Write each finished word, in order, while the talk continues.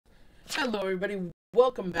Hello everybody,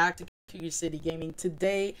 welcome back to Cougarisbae Gaming.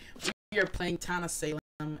 Today we are playing Town of Salem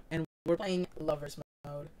and we're playing Lovers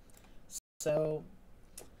Mode. So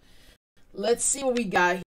let's see what we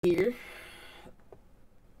got here.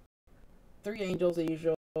 3 angels as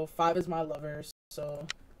usual, 5 is my lover, so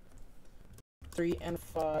 3 and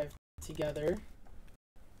 5 together.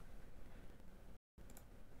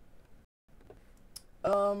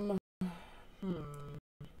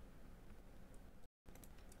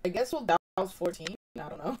 I guess we'll douse 14. I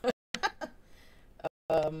don't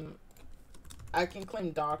know. I can claim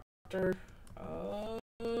doctor.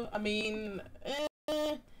 I mean,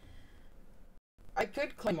 I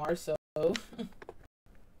could claim Arso.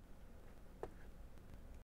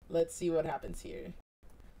 Let's see what happens here.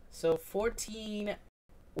 So 14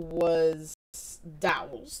 was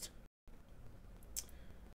doused.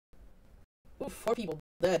 Ooh, 4 people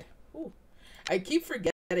dead. Ooh. I keep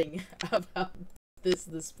forgetting about this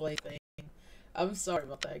display thing. I'm sorry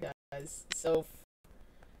about that, guys. So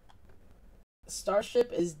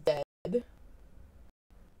Starship is dead.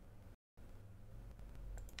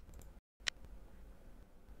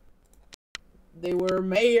 They were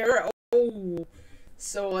mayor. Oh,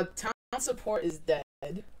 so a town support is dead.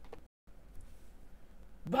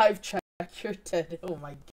 Vibe check, you're dead. Oh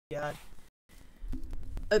my god.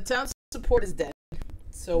 A town support is dead.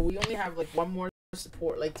 So we only have like one more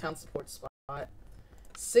support, like town support spot.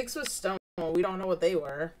 6 was stone. We don't know what they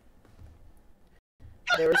were.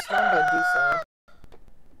 They were stoned by Dusa.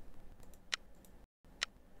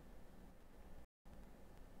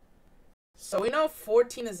 So we know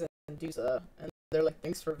 14 is in Dusa, and they're like,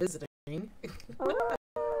 thanks for visiting.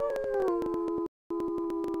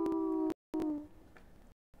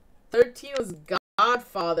 13 was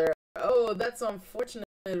Godfather. Oh, that's unfortunate,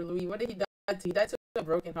 Louis. What did he die to? He died to a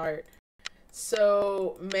broken heart.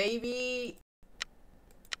 So maybe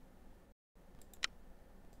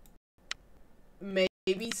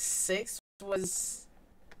 6 was,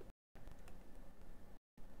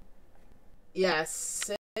 yeah,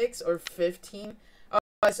 6 or 15.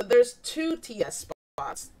 So there's 2 TS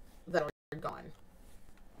spots that are gone.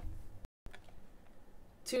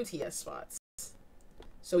 2 TS spots.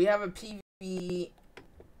 So we have a PV,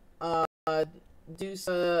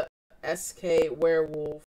 Dusa, SK,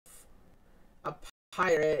 Werewolf, a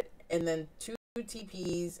Pirate, and then 2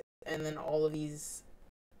 TPs, and then all of these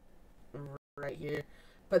right here.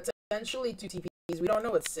 Potentially 2 TPs. We don't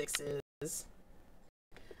know what 6 is.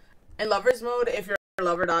 In Lovers Mode, if your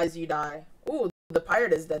lover dies, you die. Ooh, the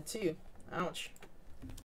Pirate is dead too. Ouch.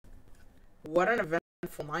 What an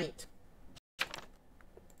eventful night.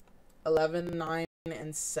 11, 9,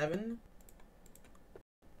 and 7.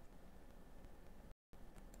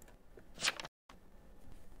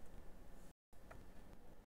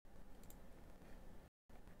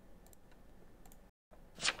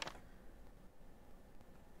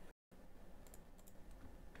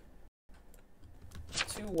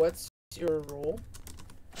 What's your role?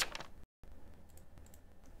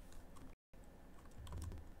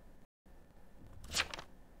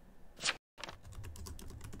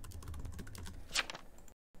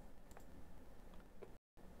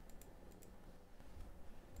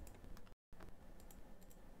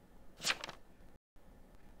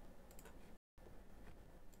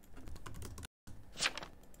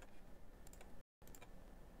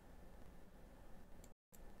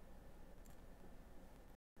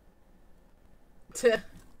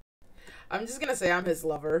 I'm just gonna say I'm his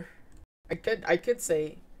lover. I could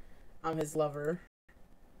say I'm his lover.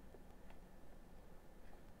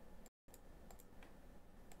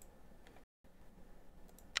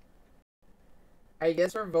 I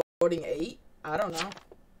guess we're voting 8. I don't know.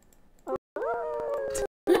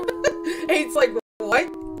 8's like, what?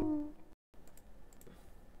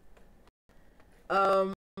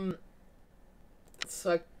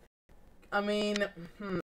 So I mean,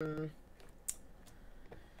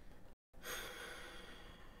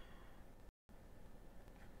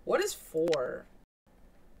 what is 4?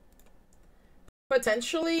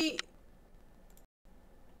 Potentially.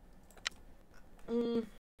 I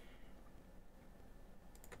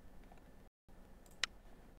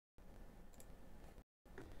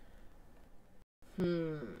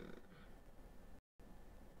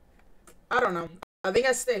don't know. I think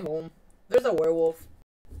I stay home. There's a werewolf.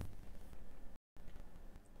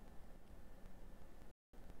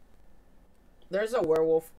 There's a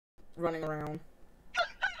werewolf running around.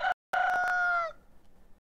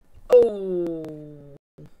 Oh.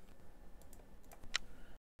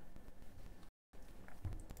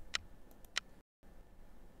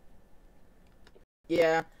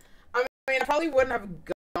 Yeah. I mean, I probably wouldn't have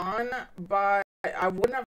gone, but I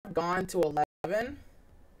wouldn't have gone to 11,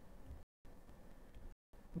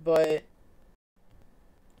 but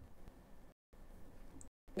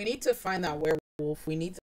we need to find that werewolf. We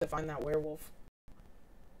need to find that werewolf.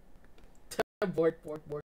 Bork.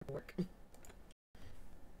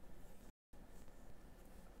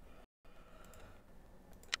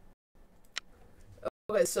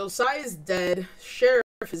 Okay, so Sai is dead. Sheriff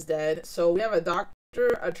is dead. So we have a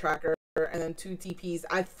doctor, a tracker, and then 2 TPs.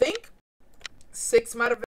 I think 6 might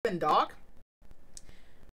have been Doc.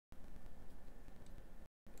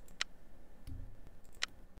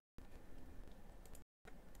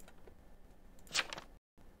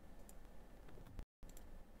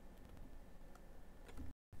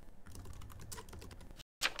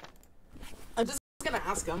 I'm just gonna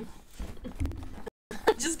ask him.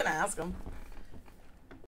 I'm just gonna ask him.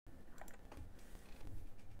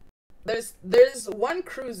 There's one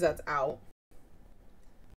cruise that's out.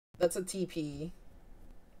 That's a TP.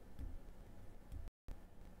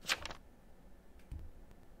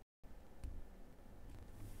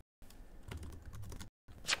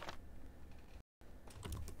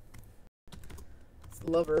 It's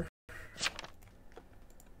lover.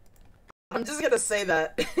 I'm just gonna say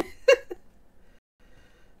that.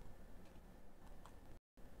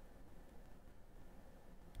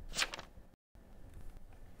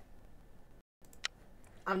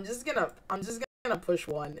 I'm just gonna push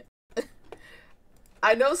 1.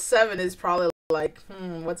 I know 7 is probably like,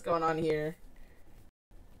 what's going on here?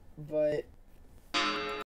 But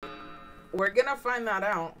we're gonna find that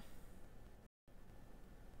out.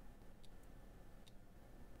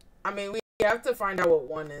 I mean, we have to find out what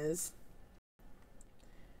 1 is.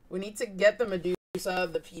 We need to get the Medusa,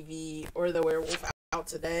 the PV, or the werewolf out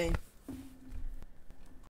today.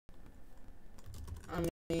 I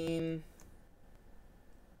mean,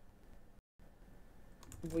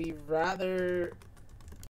 we'd rather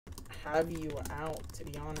have you out, to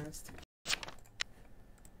be honest.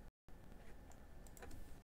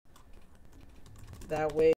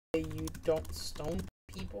 That way you don't stone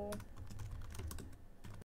people.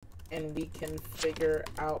 And we can figure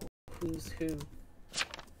out who's who.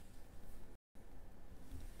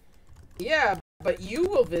 Yeah, but you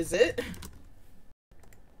will visit.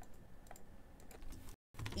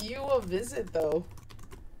 You will visit, though.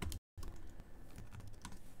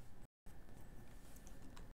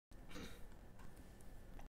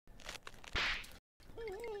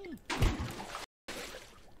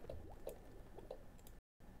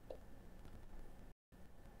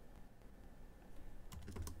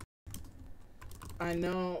 I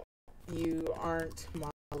know you aren't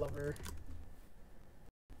my lover.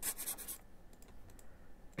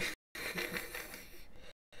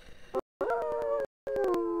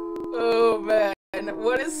 Oh man,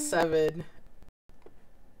 what is 7?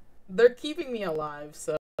 They're keeping me alive,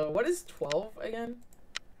 so what is 12 again?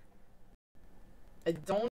 I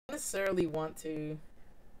don't necessarily want to.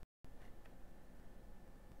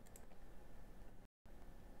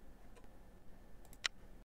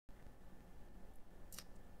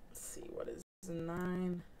 Let's see, what is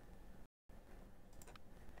 9?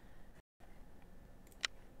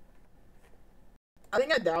 I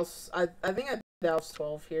think I douse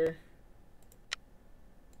 12 here.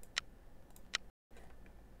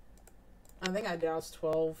 I think I douse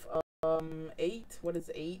 12. 8. What is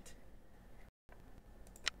 8?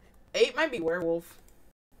 8 might be werewolf.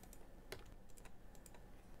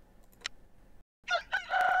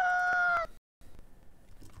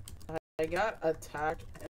 I got attacked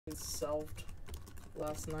and selfed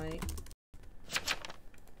last night.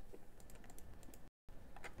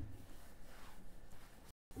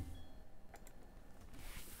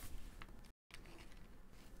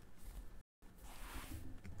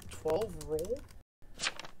 Roll.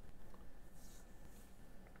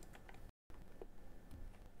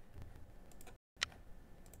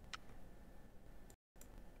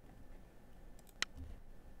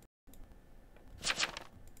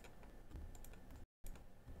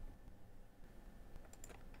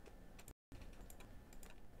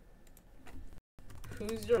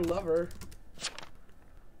 Who's your lover?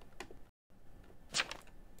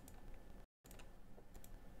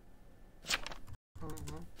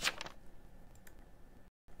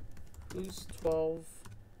 Who's 12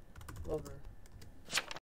 lover?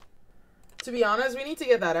 To be honest, we need to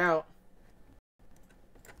get that out.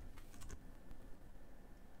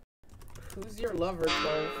 Who's your lover,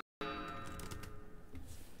 12?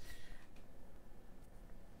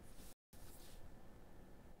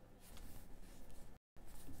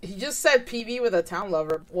 He just said PB with a town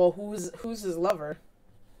lover. Well, who's his lover?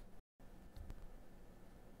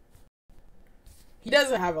 He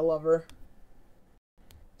doesn't have a lover.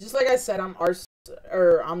 Just like I said,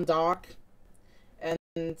 I'm Doc,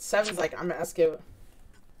 and Seven's like I'm SK.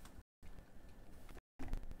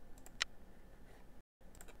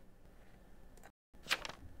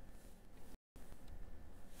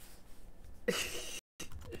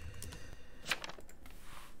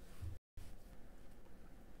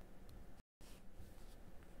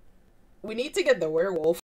 We need to get the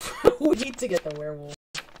werewolf. We need to get the werewolf.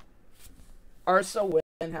 Arso win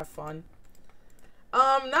and have fun.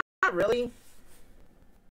 Not really.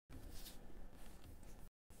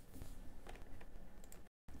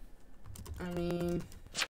 I mean,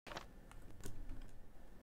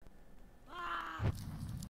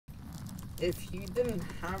 if you didn't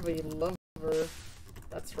have a lover,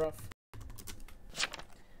 that's rough.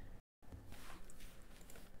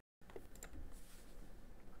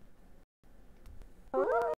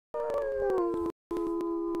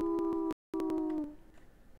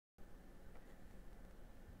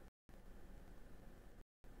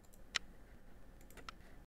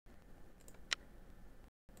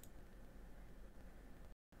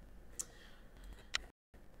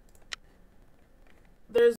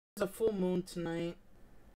 There's a full moon tonight.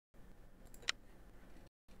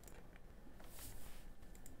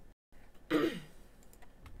 I'm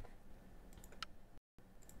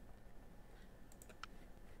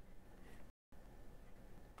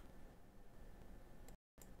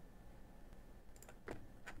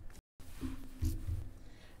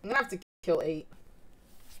gonna have to kill 8.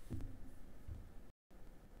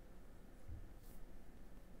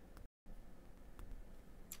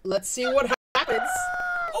 Let's see what happens.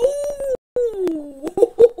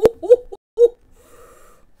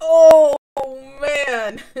 Oh! Oh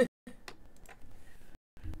man!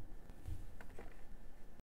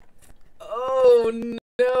 Oh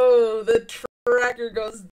no! The tracker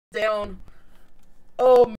goes down.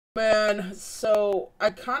 Oh man! So I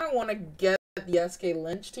kind of want to get the SK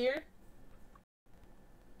lynched here.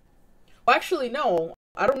 Well, actually, no.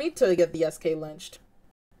 I don't need to get the SK lynched.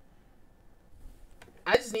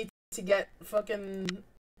 I just need to get fucking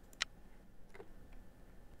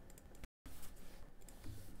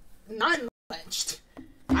 9 lynched.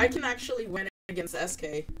 I can actually win against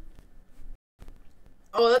SK.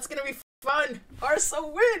 Oh, that's gonna be fun!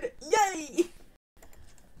 Arso win! Yay!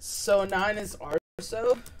 So 9 is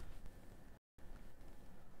Arso.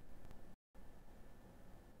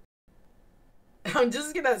 I'm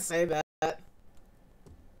just gonna say that.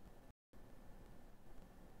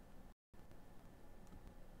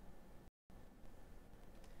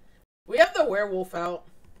 We have the werewolf out.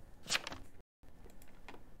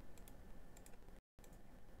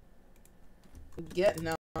 Get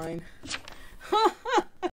 9.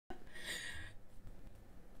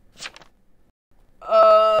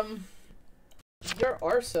 You're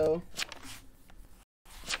Arso.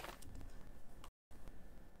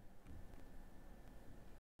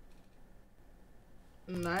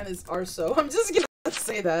 Nine is Arso. I'm just gonna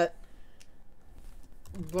say that.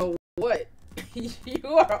 But what? You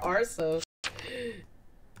are Arso.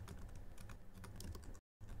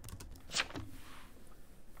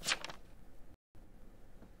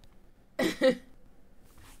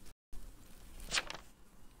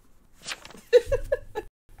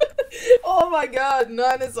 Oh my god,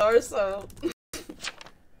 9 is Arso.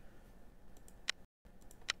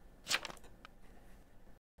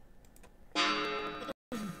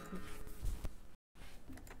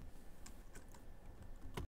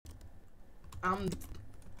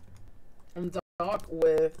 I'm Doc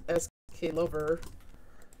with SK Lover.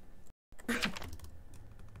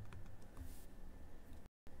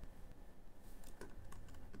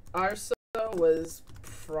 Arso was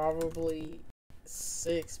probably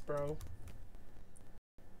 6, bro.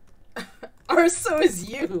 Arso is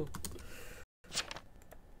you.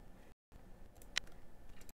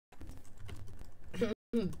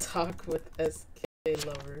 Doc with SK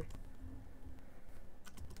Lover.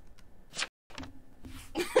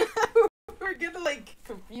 We're gonna like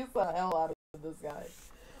confuse the hell out of this guy.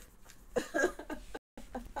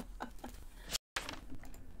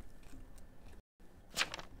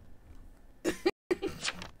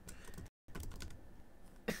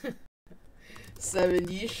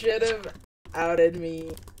 7, you should have outed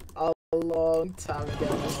me a long time ago.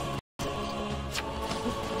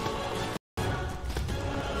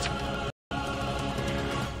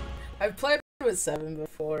 I've played with 7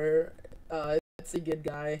 before. It's a good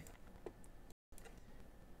guy.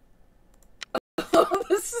 Oh,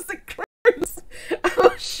 this is the cruise!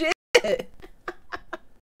 Oh shit!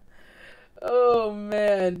 Oh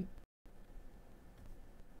man.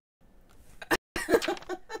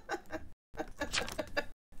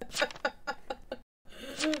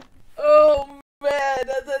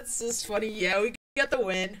 That's just funny. Yeah, we got the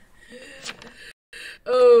win.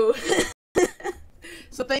 Oh.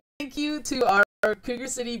 So thank you to our Cougar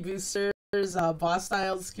City boosters,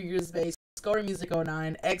 Bostiles, Cougarisbae, Score Music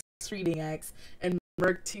 09, X Reading X, and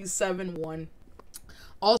Merc 271.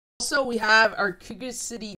 Also, we have our Cougar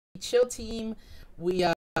City Chill team. We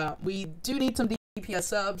do need some DPS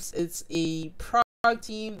subs. It's a prog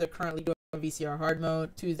team. They're currently doing VCR hard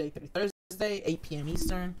mode Tuesday through Thursday, 8 p.m.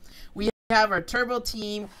 Eastern. We have our Turbo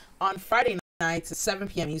team on Friday nights at 7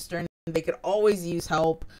 p.m. Eastern. They could always use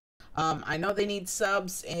help. I know they need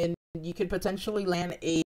subs, and you could potentially land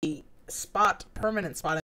a permanent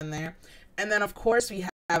spot in there. And then, of course, we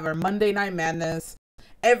have our Monday Night Madness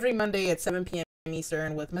every Monday at 7 p.m.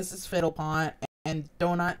 Eastern with Mrs. Fiddlepont and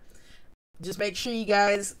Donut. Just make sure you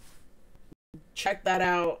guys check that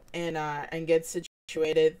out and get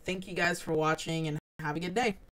situated. Thank you guys for watching, and have a good day.